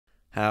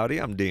Howdy,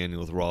 I'm Daniel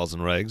with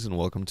RoslynRags, and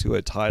welcome to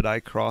a tie-dye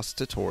cross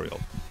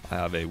tutorial. I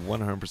have a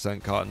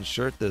 100% cotton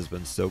shirt that has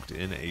been soaked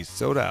in a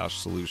soda ash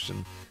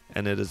solution,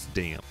 and it is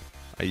damp.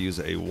 I use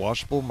a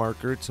washable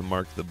marker to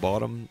mark the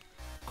bottom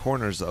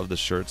corners of the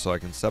shirt so I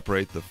can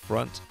separate the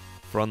front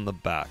from the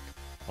back.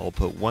 I'll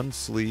put one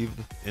sleeve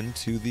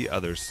into the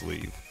other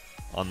sleeve.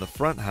 On the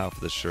front half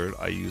of the shirt,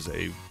 I use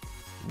a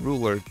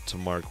ruler to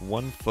mark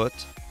 1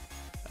 foot,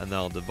 and then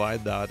I'll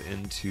divide that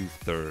into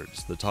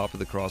thirds. The top of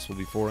the cross will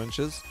be 4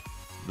 inches.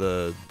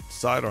 The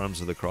side arms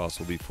of the cross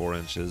will be 4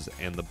 inches,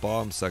 and the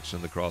bottom section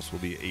of the cross will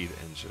be 8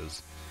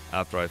 inches.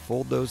 After I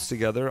fold those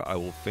together, I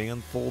will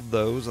fan fold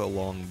those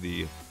along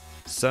the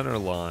center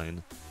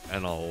line,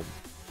 and I'll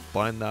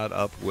bind that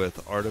up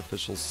with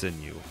artificial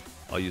sinew.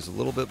 I'll use a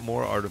little bit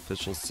more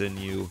artificial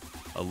sinew,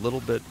 a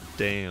little bit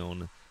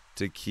down,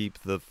 to keep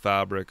the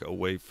fabric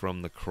away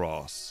from the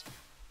cross.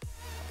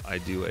 I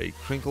do a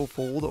crinkle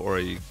fold or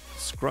a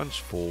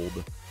scrunch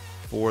fold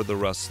for the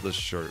rest of the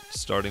shirt,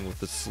 starting with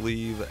the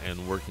sleeve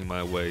and working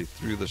my way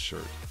through the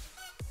shirt.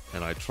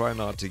 And I try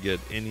not to get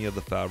any of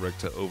the fabric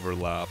to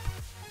overlap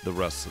the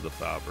rest of the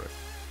fabric.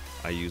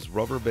 I use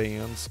rubber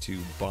bands to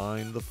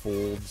bind the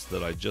folds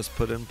that I just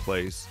put in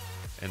place,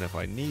 and if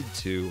I need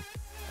to,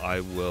 I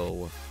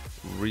will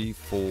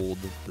refold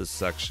the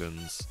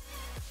sections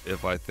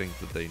if I think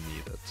that they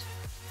need it.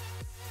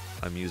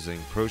 I'm using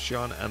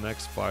Procion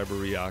MX Fiber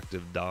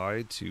Reactive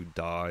dye to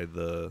dye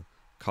the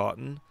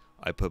cotton.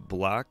 I put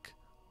black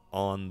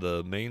on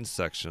the main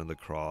section of the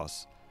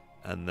cross,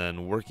 and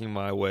then working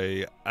my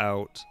way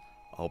out,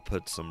 I'll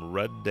put some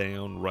red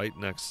down right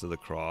next to the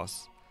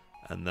cross,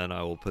 and then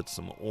I will put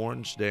some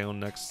orange down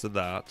next to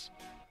that.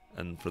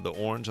 And for the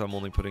orange, I'm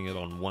only putting it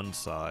on one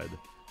side,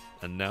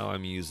 and now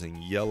I'm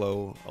using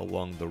yellow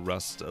along the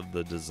rest of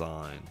the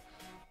design.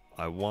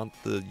 I want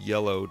the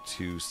yellow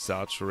to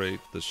saturate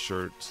the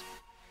shirt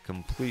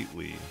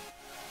completely,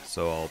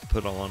 so I'll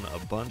put on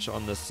a bunch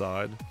on this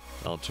side,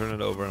 I'll turn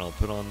it over and I'll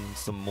put on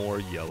some more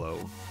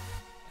yellow,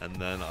 and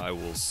then I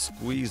will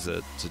squeeze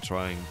it to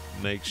try and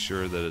make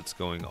sure that it's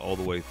going all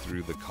the way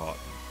through the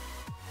cotton.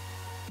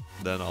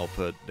 Then I'll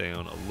put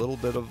down a little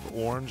bit of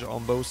orange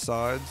on both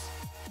sides,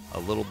 a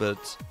little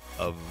bit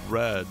of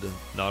red,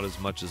 not as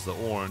much as the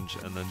orange,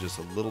 and then just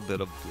a little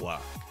bit of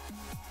black.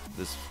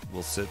 This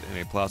will sit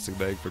in a plastic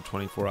bag for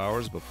 24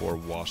 hours before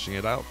washing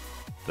it out.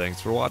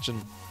 Thanks for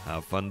watching.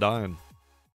 Have fun dyeing.